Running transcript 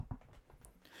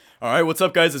All right, what's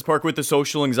up, guys? It's Park with the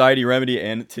Social Anxiety Remedy,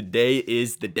 and today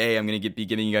is the day I'm going to be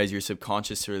giving you guys your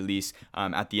subconscious release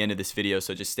at the end of this video,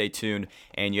 so just stay tuned,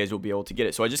 and you guys will be able to get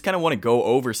it. So I just kind of want to go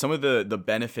over some of the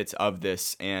benefits of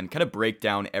this and kind of break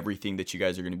down everything that you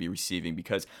guys are going to be receiving,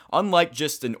 because unlike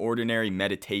just an ordinary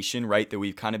meditation, right, that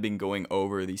we've kind of been going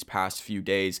over these past few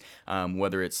days,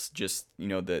 whether it's just,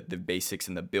 the basics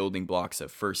and the building blocks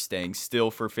of first staying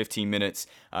still for 15 minutes,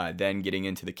 then getting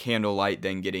into the candlelight,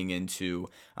 then getting into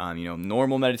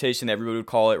normal meditation, everybody would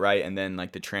call it, right? And then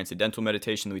like the transcendental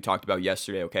meditation that we talked about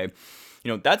yesterday, okay?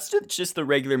 That's just the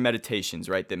regular meditations,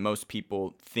 right, that most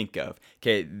people think of.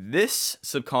 Okay, this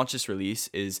subconscious release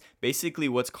is basically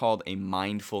what's called a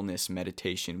mindfulness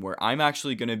meditation, where I'm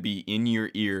actually going to be in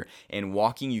your ear and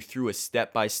walking you through a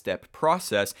step-by-step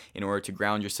process in order to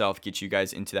ground yourself, get you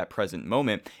guys into that present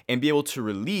moment, and be able to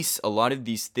release a lot of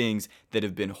these things that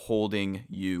have been holding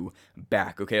you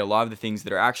back, okay? A lot of the things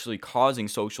that are actually causing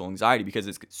social anxiety, because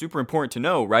it's super important to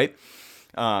know, right?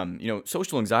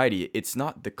 Social anxiety, it's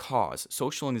not the cause.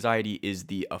 Social anxiety is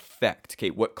the effect. Okay,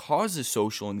 what causes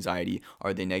social anxiety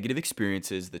are the negative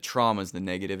experiences, the traumas, the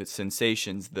negative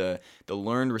sensations, the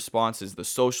learned responses, the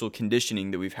social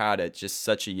conditioning that we've had at just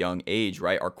such a young age,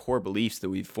 right? Our core beliefs that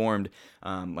we've formed,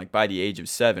 like by the age of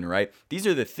 7, right? These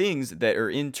are the things that are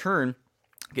in turn.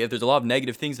 Okay, if there's a lot of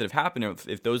negative things that have happened, or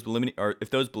if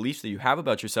those beliefs that you have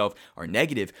about yourself are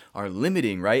negative, are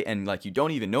limiting, right? And like you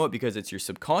don't even know it because it's your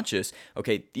subconscious.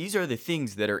 Okay, these are the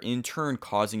things that are in turn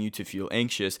causing you to feel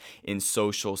anxious in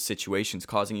social situations,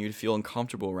 causing you to feel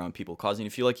uncomfortable around people, causing you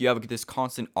to feel like you have this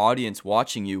constant audience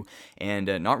watching you, and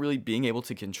not really being able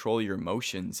to control your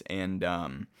emotions and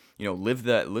live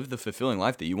the fulfilling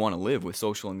life that you want to live with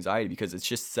social anxiety, because it's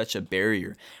just such a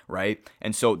barrier, right?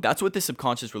 And so that's what the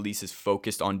subconscious release is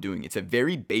focused on doing. It's a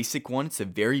very basic one. It's a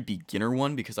very beginner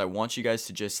one, because I want you guys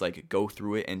to just like go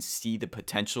through it and see the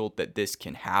potential that this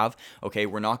can have. Okay,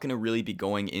 we're not going to really be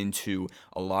going into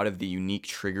a lot of the unique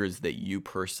triggers that you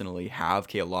personally have.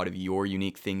 Okay, a lot of your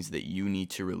unique things that you need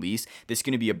to release. This is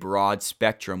going to be a broad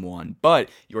spectrum one, but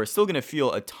you are still going to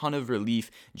feel a ton of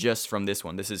relief just from this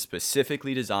one. This is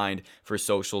specifically designed for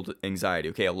social anxiety.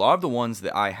 Okay, a lot of the ones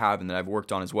that I have and that I've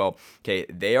worked on as well, okay,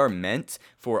 they are meant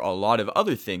for a lot of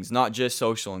other things, not just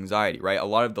social anxiety, right? A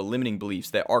lot of the limiting beliefs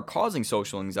that are causing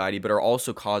social anxiety, but are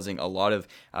also causing a lot of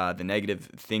the negative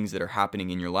things that are happening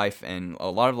in your life, and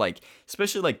a lot of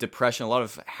especially like depression, a lot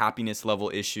of happiness level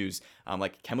issues,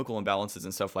 like chemical imbalances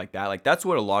and stuff like that. Like that's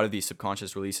what a lot of these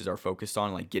subconscious releases are focused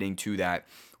on, like getting to that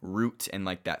root and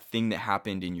like that thing that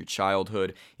happened in your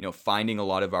childhood, finding a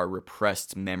lot of our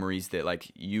repressed memories that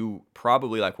like you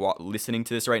probably listening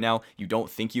to this right now, you don't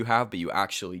think you have, but you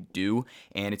actually do.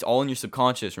 And it's all in your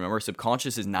subconscious. Remember,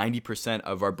 subconscious is 90%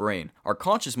 of our brain. Our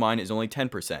conscious mind is only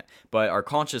 10%, but our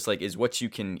conscious is what you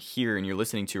can hear and you're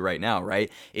listening to right now,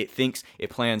 right? It thinks, it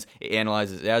plans, it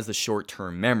analyzes, it has the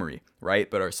short-term memory, right?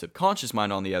 But our subconscious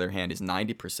mind, on the other hand, is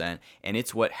 90%, and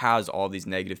it's what has all these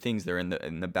negative things that are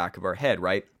in the back of our head,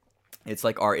 right? It's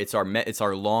like it's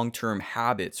our long-term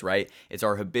habits, right? It's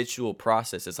our habitual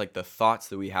process. It's like the thoughts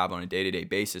that we have on a day-to-day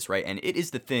basis, right? And it is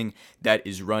the thing that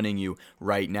is running you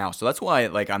right now. So that's why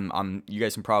I'm you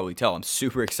guys can probably tell I'm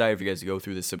super excited for you guys to go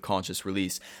through the subconscious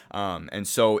release. And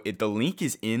so the link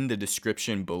is in the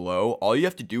description below. All you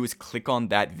have to do is click on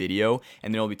that video,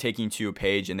 and then it'll be taking you to a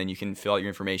page, and then you can fill out your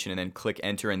information and then click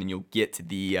enter, and then you'll get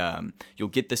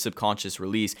the subconscious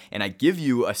release. And I give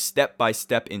you a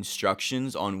step-by-step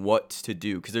instructions on what to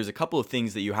do, because there's a couple of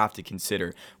things that you have to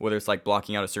consider, whether it's like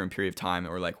blocking out a certain period of time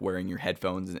or like wearing your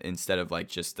headphones instead of like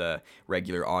just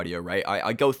regular audio, right?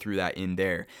 I go through that in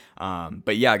there.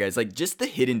 But yeah, guys, like just the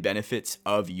hidden benefits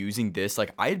of using this,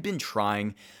 like I had been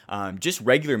trying just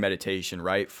regular meditation,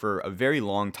 right, for a very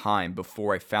long time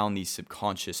before I found these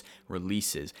subconscious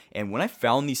releases. And when I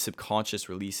found these subconscious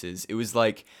releases, it was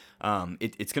like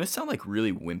it's gonna sound like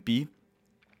really wimpy,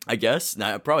 I guess.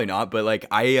 Probably not, but like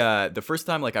the first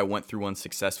time like I went through one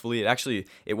successfully,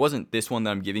 it wasn't this one that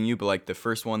I'm giving you, but like the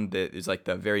first one that is like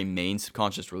the very main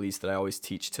subconscious release that I always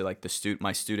teach to like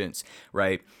my students,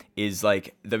 right, is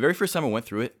like the very first time I went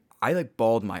through it, I like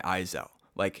bawled my eyes out.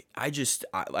 Like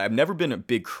I've never been a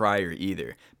big crier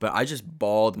either, but I just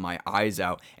bawled my eyes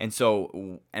out. And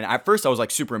at first I was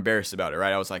like super embarrassed about it,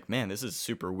 right? I was like, man, this is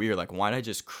super weird. Like, why did I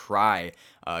just cry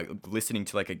listening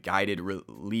to like a guided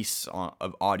release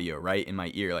of audio, right, in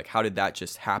my ear? Like, how did that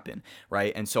just happen,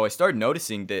 right? And so I started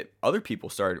noticing that other people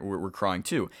were crying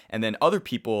too, and then other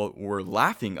people were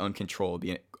laughing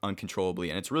uncontrollably,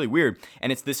 and it's really weird.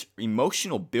 And it's this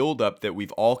emotional buildup that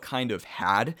we've all kind of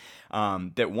had,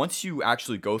 that once you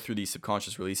actually go through these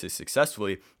subconscious releases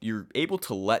successfully, you're able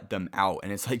to let them out,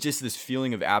 and it's like just this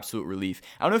feeling of absolute relief.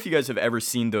 I don't know if you guys have ever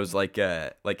seen those like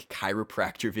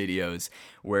chiropractor videos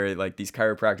where like these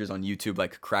chiropractors on YouTube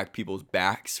like crack people's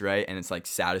backs, right? And it's like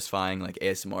satisfying, like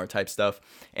ASMR type stuff.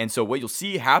 And so what you'll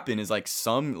see happen is like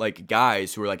some like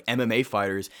guys who are like MMA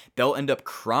fighters, they'll end up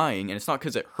crying, and it's not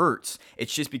because it hurts.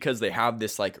 It's just because they have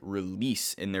this like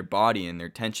release in their body and their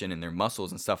tension and their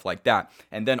muscles and stuff like that.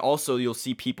 And then also you'll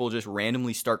see people just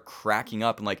randomly start cracking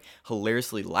up and like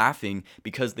hilariously laughing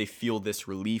because they feel this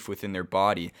relief within their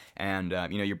body. And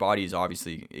your body is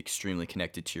obviously extremely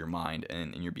connected to your mind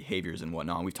and your behaviors and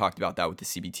whatnot. We've talked about that with the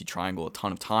CBT triangle a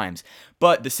ton of times.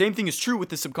 But the same thing is true with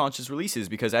the subconscious releases,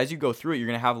 because as you go through it, you're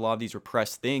going to have a lot of these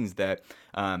repressed things that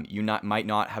might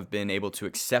not have been able to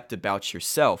accept about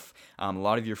yourself. A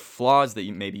lot of your flaws that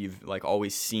you've like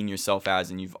always seen yourself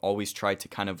as, and you've always tried to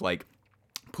kind of like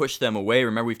push them away.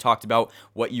 Remember, we've talked about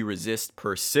what you resist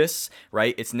persists,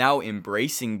 right? It's now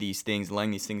embracing these things,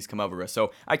 letting these things come over us.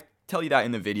 So I tell you that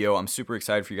in the video. I'm super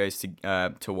excited for you guys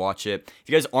to watch it. If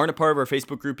you guys aren't a part of our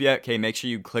Facebook group yet, okay, make sure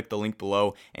you click the link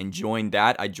below and join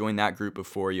that. I joined that group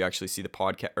before you actually see the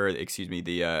podcast, or excuse me,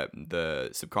 the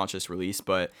subconscious release.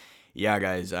 But yeah,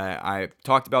 guys, I've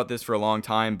talked about this for a long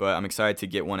time, but I'm excited to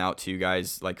get one out to you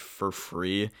guys like for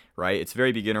free, right? It's a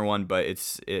very beginner one, but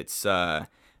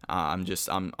I'm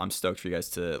stoked for you guys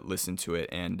to listen to it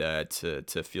and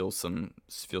to feel some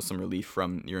relief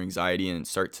from your anxiety and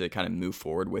start to kind of move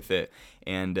forward with it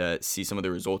and see some of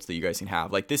the results that you guys can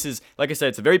have. Like, this is, like I said,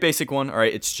 it's a very basic one. All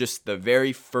right, it's just the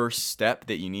very first step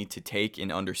that you need to take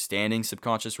in understanding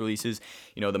subconscious releases.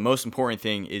 The most important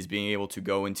thing is being able to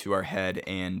go into our head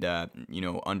and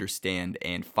understand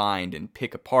and find and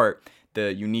pick apart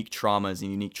the unique traumas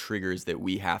and unique triggers that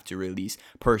we have to release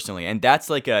personally. And that's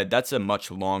a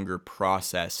much longer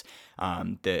process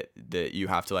that you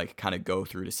have to like kind of go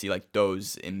through to see like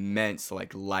those immense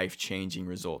like life-changing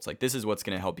results. Like, this is what's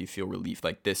going to help you feel relief.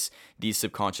 Like these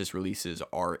subconscious releases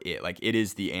are it. Like, it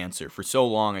is the answer. For so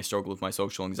long I struggled with my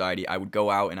social anxiety. I would go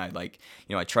out and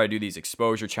I try to do these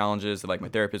exposure challenges that like my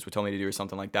therapist would tell me to do or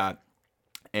something like that.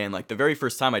 And like the very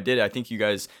first time I did it, I think you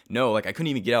guys know, like I couldn't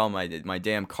even get out of my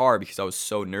damn car because I was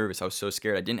so nervous. I was so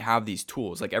scared. I didn't have these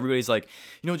tools. Like, everybody's like,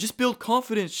 just build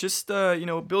confidence, just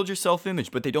build your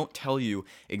self-image, but they don't tell you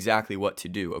exactly what to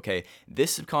do. Okay,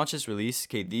 this subconscious release,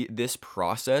 okay, this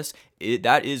process,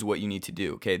 that is what you need to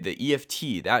do. Okay, the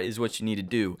EFT, that is what you need to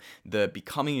do. The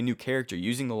becoming a new character,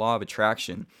 using the law of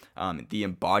attraction, the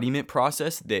embodiment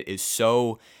process, that is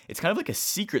it's kind of like a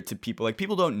secret to people. Like,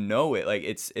 people don't know it. Like,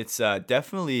 it's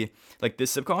definitely like the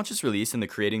subconscious release and the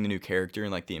creating the new character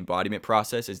and like the embodiment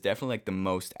process is definitely like the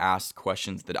most asked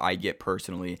questions that I get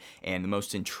personally, and the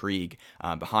most intrigue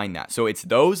behind that. So it's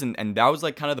those, and that was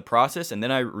like kind of the process. And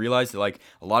then I realized that like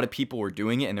a lot of people were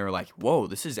doing it, and they were like, whoa,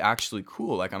 this is actually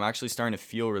cool. Like, I'm actually starting to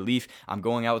feel relief. I'm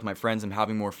going out with my friends. I'm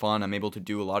having more fun. I'm able to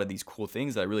do a lot of these cool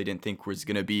things that I really didn't think was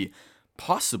going to be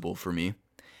possible for me.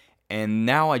 And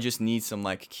now I just need some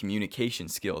like communication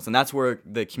skills, and that's where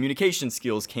the communication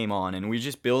skills came on, and we're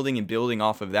just building and building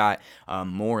off of that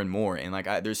more and more. And like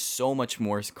there's so much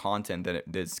more content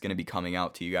that's going to be coming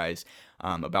out to you guys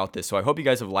about this. So I hope you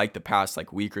guys have liked the past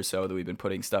like week or so that we've been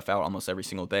putting stuff out almost every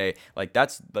single day. Like,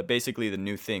 that's basically the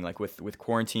new thing. Like with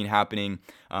quarantine happening,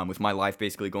 with my life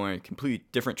basically going a completely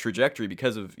different trajectory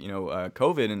because of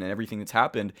COVID and everything that's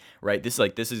happened. Right, this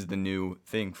is the new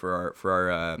thing for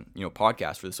our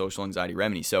podcast, for the Social Anxiety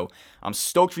Remedy. So I'm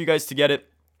stoked for you guys to get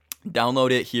it.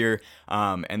 Download it here,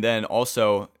 and then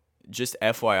also just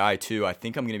FYI too, I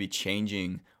think I'm gonna be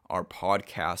changing our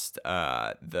podcast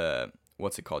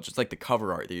what's it called? Just like the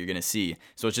cover art that you're gonna see.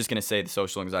 So it's just gonna say the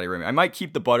Social Anxiety Remedy. I might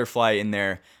keep the butterfly in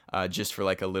there just for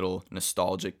like a little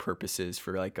nostalgic purposes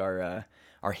for like our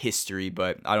history,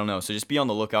 but I don't know. So just be on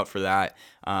the lookout for that.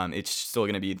 It's still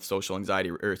gonna be Social Anxiety,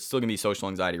 or it's still gonna be Social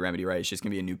Anxiety Remedy, right? It's just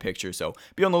gonna be a new picture. So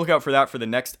be on the lookout for that for the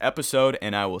next episode,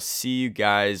 and I will see you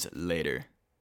guys later.